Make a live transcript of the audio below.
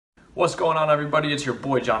What's going on, everybody? It's your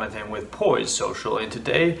boy Jonathan with Poise Social, and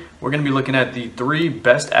today we're going to be looking at the 3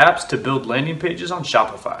 best apps to build landing pages on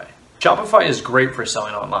Shopify. Shopify is great for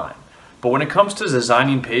selling online, but when it comes to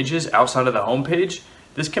designing pages outside of the homepage,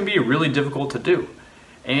 this can be really difficult to do,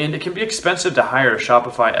 and it can be expensive to hire a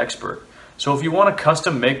Shopify expert. So if you want to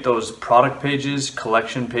custom make those product pages,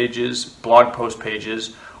 collection pages, blog post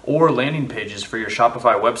pages, or landing pages for your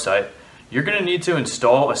Shopify website, you're going to need to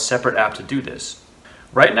install a separate app to do this.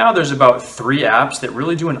 Right now, there's about 3 apps that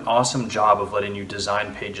really do an awesome job of letting you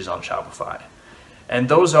design pages on Shopify. And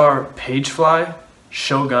those are Pagefly,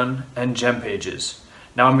 Shogun, and Gempages.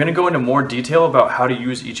 Now, I'm going to go into more detail about how to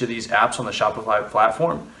use each of these apps on the Shopify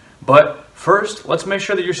platform. But first, let's make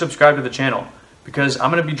sure that you're subscribed to the channel, because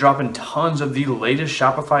I'm going to be dropping tons of the latest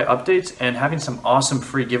Shopify updates and having some awesome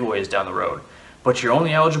free giveaways down the road. But you're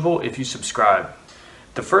only eligible if you subscribe.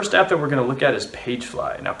 The first app that we're going to look at is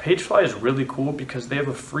Pagefly. Now, Pagefly is really cool because they have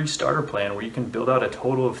a free starter plan where you can build out a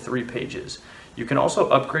total of 3 pages. You can also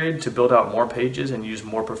upgrade to build out more pages and use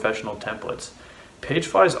more professional templates.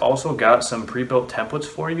 Pagefly's also got some pre-built templates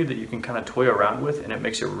for you that you can kind of toy around with, and it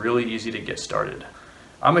makes it really easy to get started.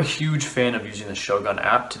 I'm a huge fan of using the Shogun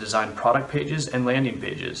app to design product pages and landing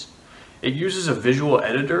pages. It uses a visual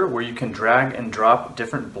editor where you can drag and drop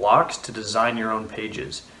different blocks to design your own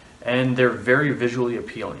pages, and they're very visually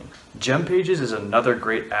appealing. Gempages is another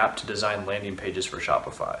great app to design landing pages for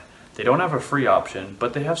Shopify. They don't have a free option,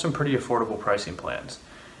 but they have some pretty affordable pricing plans.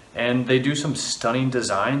 And they do some stunning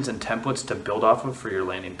designs and templates to build off of for your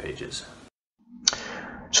landing pages.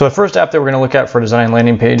 So the first app that we're going to look at for designing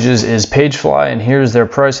landing pages is Pagefly, and here's their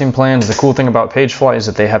pricing plans. The cool thing about Pagefly is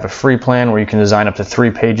that they have a free plan where you can design up to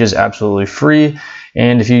 3 pages absolutely free.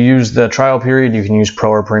 And if you use the trial period, you can use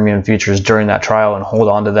pro or premium features during that trial and hold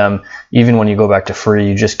on to them even when you go back to free.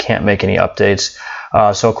 You just can't make any updates.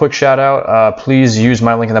 So a quick shout out, please use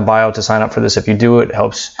my link in the bio to sign up for this. If you do, it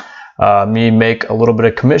helps me make a little bit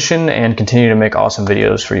of commission and continue to make awesome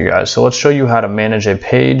videos for you guys. So let's show you how to manage a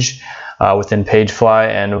page within Pagefly,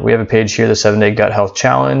 and we have a page here, the 7-Day Gut Health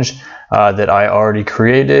Challenge, that I already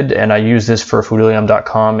created, and I use this for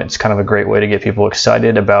foodilium.com. It's kind of a great way to get people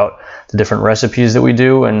excited about the different recipes that we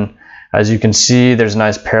do. And as you can see, there's a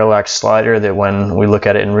nice parallax slider that when we look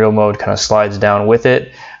at it in real mode kind of slides down with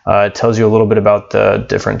it. It tells you a little bit about the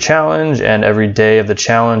different challenge, and every day of the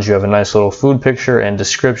challenge you have a nice little food picture and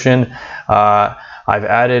description. I've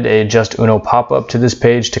added a Just Uno pop-up to this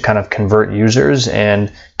page to kind of convert users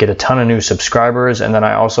and get a ton of new subscribers. And then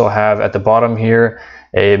I also have at the bottom here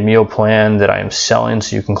a meal plan that I am selling,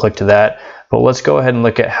 so you can click to that. But let's go ahead and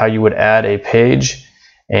look at how you would add a page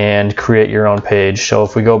and create your own page. So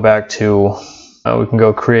if we go back to, we can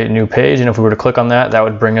go create a new page, and if we were to click on that, that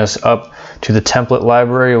would bring us up to the template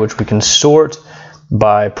library, which we can sort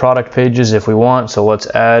by product pages if we want. So let's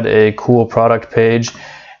add a cool product page.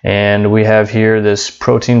 And we have here this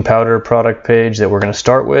protein powder product page that we're going to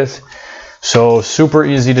start with. So super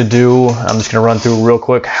easy to do. I'm just going to run through real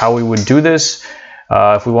quick how we would do this.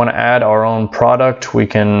 If we want to add our own product, we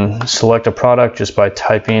can select a product just by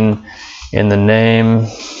typing in the name.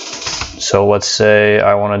 So let's say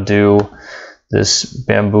I want to do this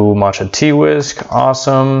bamboo matcha tea whisk.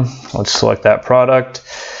 Awesome. Let's select that product.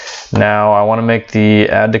 Now I want to make the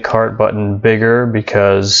add to cart button bigger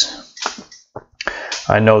because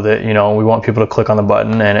I know that, we want people to click on the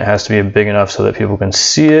button and it has to be big enough so that people can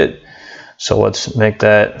see it. So let's make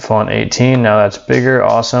that font 18. Now that's bigger.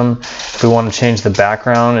 Awesome. If we want to change the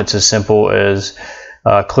background, it's as simple as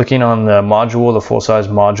clicking on the module, the full-size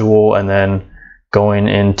module, and then going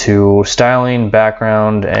into styling,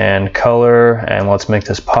 background, and color. And let's make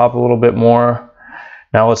this pop a little bit more.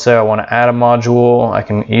 Now let's say I want to add a module. I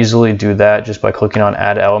can easily do that just by clicking on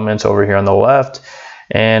Add Elements over here on the left.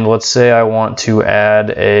 And let's say I want to add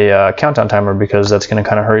a countdown timer because that's going to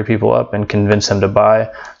kind of hurry people up and convince them to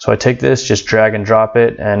buy. So I take this, just drag and drop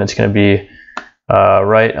it, and it's going to be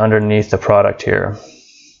right underneath the product here.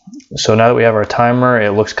 So now that we have our timer,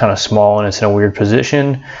 it looks kind of small and it's in a weird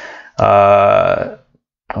position.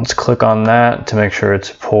 Let's click on that to make sure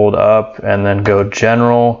it's pulled up, and then go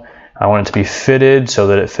General. I want it to be fitted so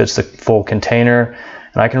that it fits the full container.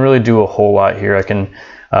 And I can really do a whole lot here. I can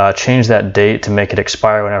change that date to make it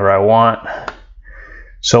expire whenever I want.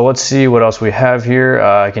 So let's see what else we have here.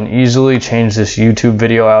 I can easily change this YouTube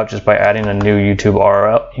video out just by adding a new YouTube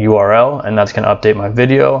URL, and that's going to update my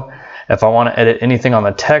video. If I want to edit anything on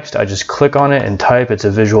the text, I just click on it and type. It's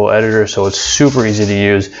a visual editor, so it's super easy to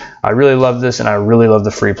use. I really love this, and I really love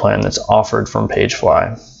the free plan that's offered from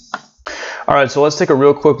Pagefly. All right, so let's take a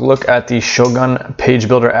real quick look at the Shogun Page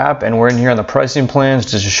Builder app, and we're in here on the pricing plans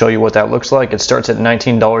just to show you what that looks like. It starts at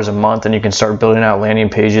 $19 a month, and you can start building out landing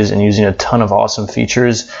pages and using a ton of awesome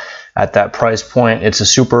features at that price point. It's a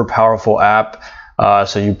super powerful app,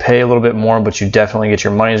 so you pay a little bit more, but you definitely get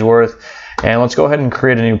your money's worth. And let's go ahead and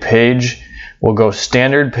create a new page. We'll go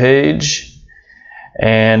standard page,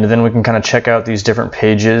 and then we can kind of check out these different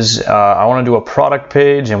pages. I want to do a product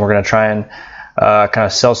page, and we're going to try and kind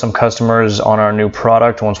of sell some customers on our new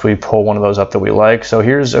product once we pull one of those up that we like. So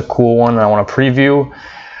here's a cool one I want to preview.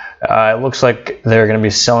 It looks like they're going to be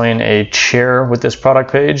selling a chair with this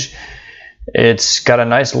product page. It's got a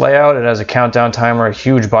nice layout. It has a countdown timer, a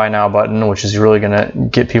huge buy now button, which is really going to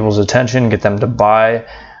get people's attention, get them to buy.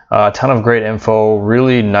 A ton of great info,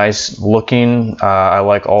 really nice looking. I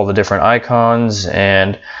like all the different icons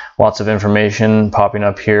and lots of information popping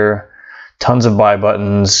up here. Tons of buy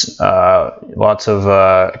buttons, lots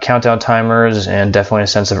of countdown timers, and definitely a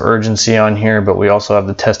sense of urgency on here. But we also have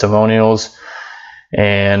the testimonials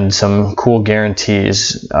and some cool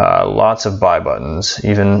guarantees. Lots of buy buttons,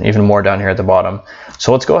 even more down here at the bottom.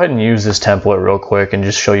 So let's go ahead and use this template real quick and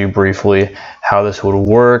just show you briefly how this would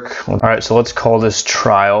work. All right, so let's call this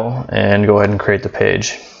trial and go ahead and create the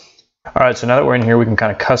page. All right, so now that we're in here, we can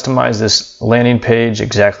kind of customize this landing page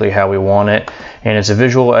exactly how we want it. And it's a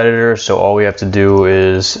visual editor, so all we have to do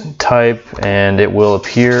is type and it will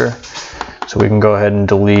appear. So we can go ahead and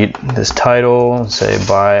delete this title and say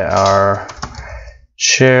buy our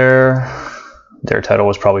chair. Their title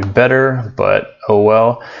was probably better, but oh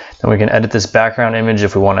well. Then we can edit this background image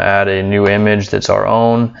if we want to add a new image that's our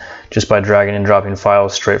own, just by dragging and dropping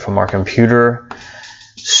files straight from our computer.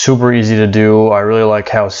 Super easy to do. I really like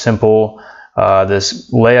how simple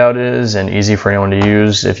this layout is and easy for anyone to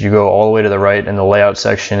use. If you go all the way to the right in the layout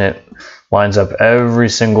section, it lines up every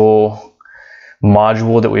single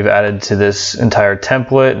module that we've added to this entire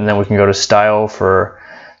template, and then we can go to style for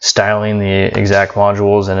styling the exact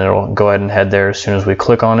modules, and it'll go ahead and head there as soon as we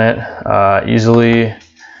click on it. Easily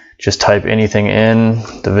just type anything in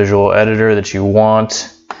the visual editor that you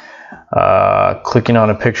want. Clicking on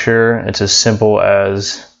a picture, it's as simple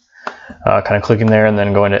as kind of clicking there and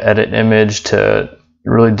then going to edit image to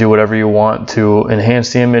really do whatever you want to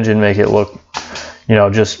enhance the image and make it look, you know,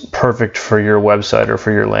 just perfect for your website or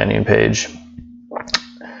for your landing page.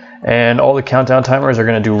 And all the countdown timers are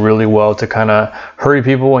going to do really well to kind of hurry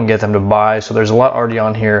people and get them to buy. So there's a lot already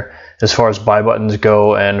on here as far as buy buttons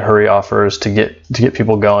go and hurry offers to get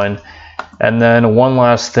people going. And then one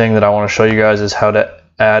last thing that I want to show you guys is how to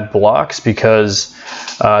add blocks, because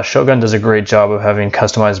Shogun does a great job of having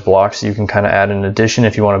customized blocks that you can kind of add in addition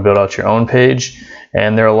if you want to build out your own page,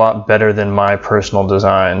 and they're a lot better than my personal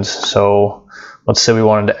designs. So let's say we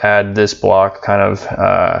wanted to add this block kind of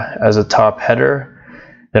as a top header,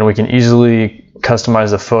 then we can easily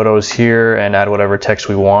customize the photos here and add whatever text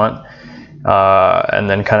we want, and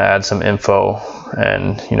then kind of add some info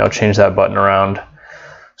and, you know, change that button around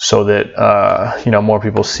so that you know, more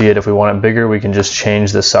people see it. If we want it bigger, we can just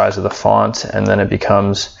change the size of the font, and then it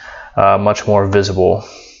becomes much more visible.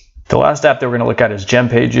 The last app that we're going to look at is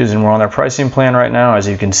Gempages, and we're on their pricing plan right now. As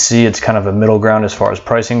you can see, it's kind of a middle ground as far as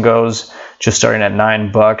pricing goes, just starting at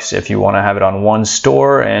 $9 if you want to have it on one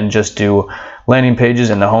store and just do landing pages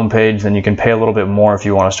and the home page. Then you can pay a little bit more if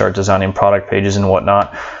you want to start designing product pages and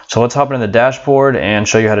whatnot. So let's hop into the dashboard and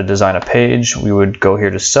show you how to design a page. We would go here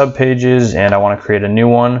to sub pages, and I want to create a new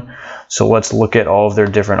one. So let's look at all of their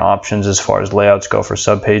different options as far as layouts go for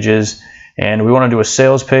sub pages. And we want to do a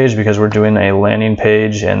sales page because we're doing a landing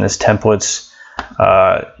page, and this template's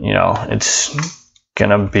you know, it's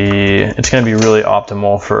gonna be really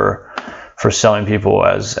optimal for selling people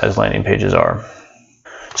as landing pages are.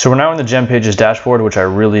 So we're now in the Gempages dashboard, which I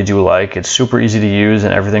really do like. It's super easy to use,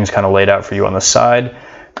 and everything's kind of laid out for you on the side.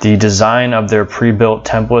 The design of their pre-built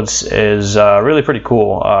templates is really pretty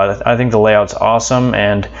cool. I think the layout's awesome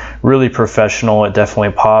and really professional. It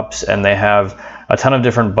definitely pops, and they have a ton of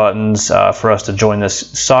different buttons for us to join this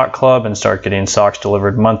sock club and start getting socks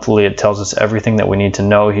delivered monthly. It tells us everything that we need to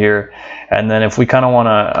know here. And then if we kind of want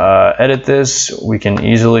to edit this, we can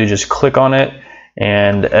easily just click on it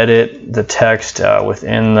and edit the text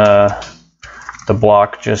within the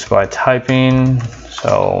block just by typing.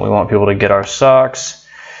 So we want people to get our socks.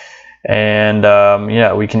 And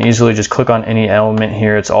yeah, we can easily just click on any element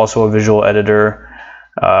here. It's also a visual editor.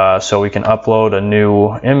 So we can upload a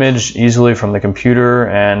new image easily from the computer,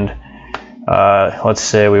 and let's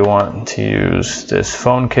say we want to use this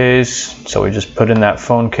phone case, so we just put in that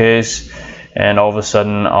phone case, and all of a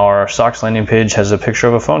sudden our socks landing page has a picture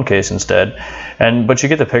of a phone case instead. But you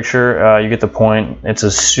get the picture, you get the point. It's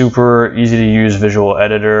a super easy to use visual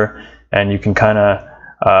editor, and you can kind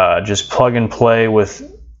of just plug and play with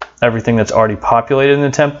everything that's already populated in the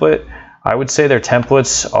template. I would say their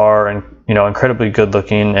templates are, incredibly good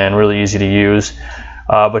looking and really easy to use.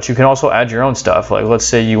 But you can also add your own stuff. Like, let's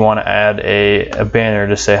say you want to add a banner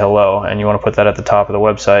to say hello, and you want to put that at the top of the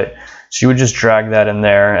website. So you would just drag that in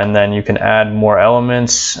there, and then you can add more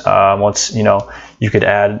elements. You could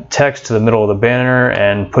add text to the middle of the banner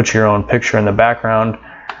and put your own picture in the background.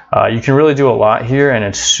 You can really do a lot here, and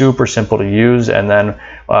it's super simple to use. And then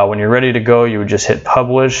when you're ready to go, you would just hit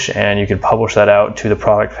publish, and you can publish that out to the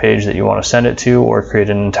product page that you want to send it to, or create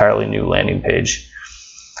an entirely new landing page.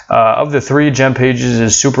 Of the three, Gempages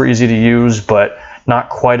is super easy to use, but not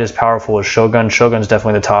quite as powerful as Shogun. Shogun's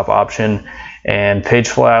definitely the top option, and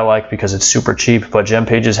Pagefly I like because it's super cheap, but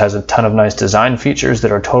Gempages has a ton of nice design features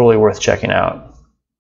that are totally worth checking out.